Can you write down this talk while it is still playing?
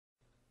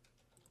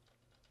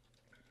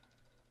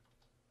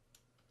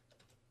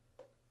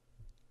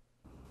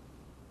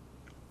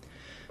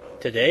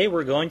Today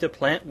we're going to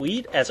plant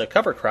wheat as a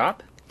cover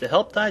crop to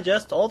help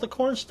digest all the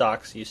corn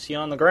stalks you see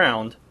on the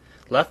ground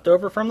left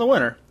over from the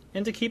winter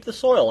and to keep the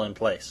soil in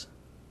place.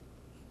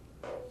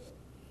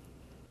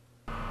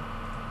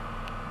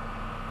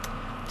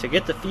 To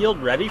get the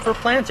field ready for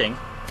planting,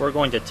 we're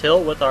going to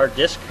till with our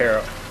disc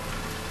harrow.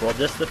 We'll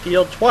disc the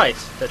field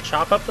twice to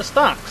chop up the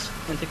stalks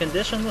and to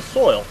condition the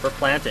soil for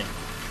planting.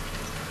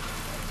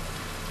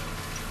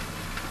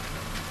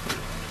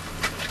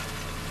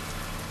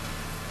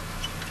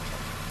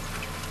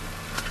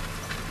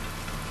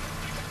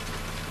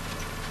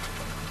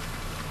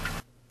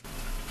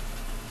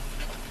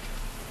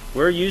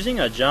 We're using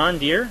a John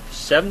Deere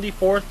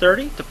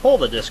 7430 to pull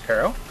the disc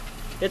harrow.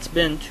 It's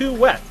been too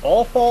wet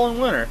all fall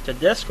and winter to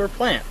disc or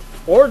plant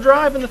or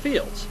drive in the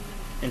fields,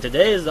 and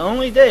today is the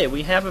only day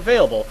we have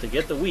available to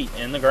get the wheat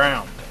in the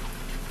ground.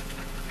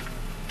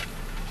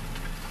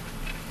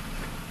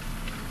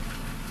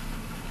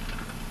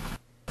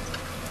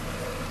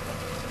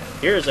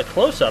 Here's a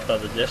close-up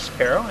of the disc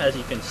harrow. As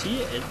you can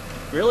see, it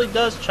really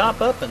does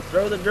chop up and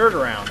throw the dirt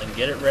around and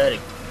get it ready.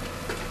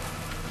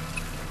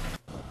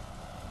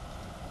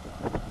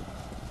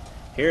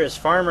 Here is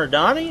Farmer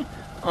Donnie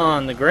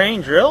on the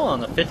grain drill on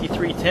the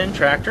 5310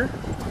 tractor.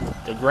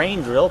 The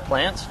grain drill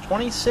plants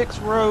 26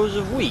 rows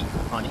of wheat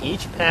on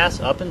each pass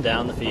up and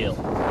down the field.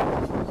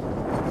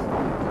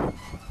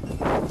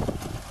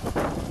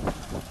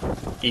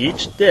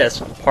 Each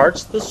disc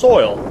parts the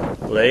soil,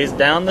 lays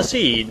down the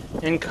seed,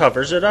 and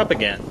covers it up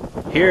again.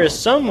 Here is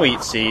some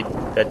wheat seed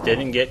that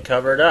didn't get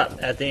covered up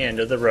at the end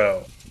of the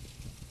row.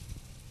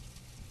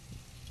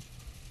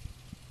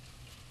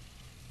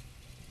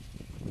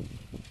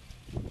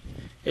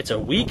 It's a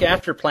week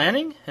after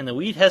planting, and the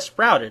wheat has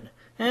sprouted,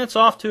 and it's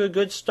off to a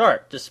good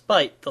start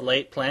despite the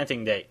late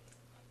planting date.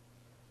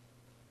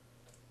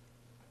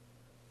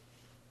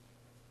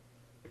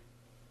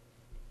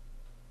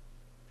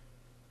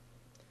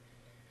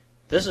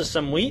 This is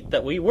some wheat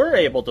that we were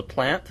able to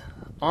plant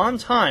on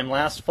time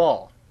last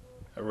fall.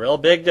 A real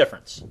big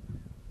difference.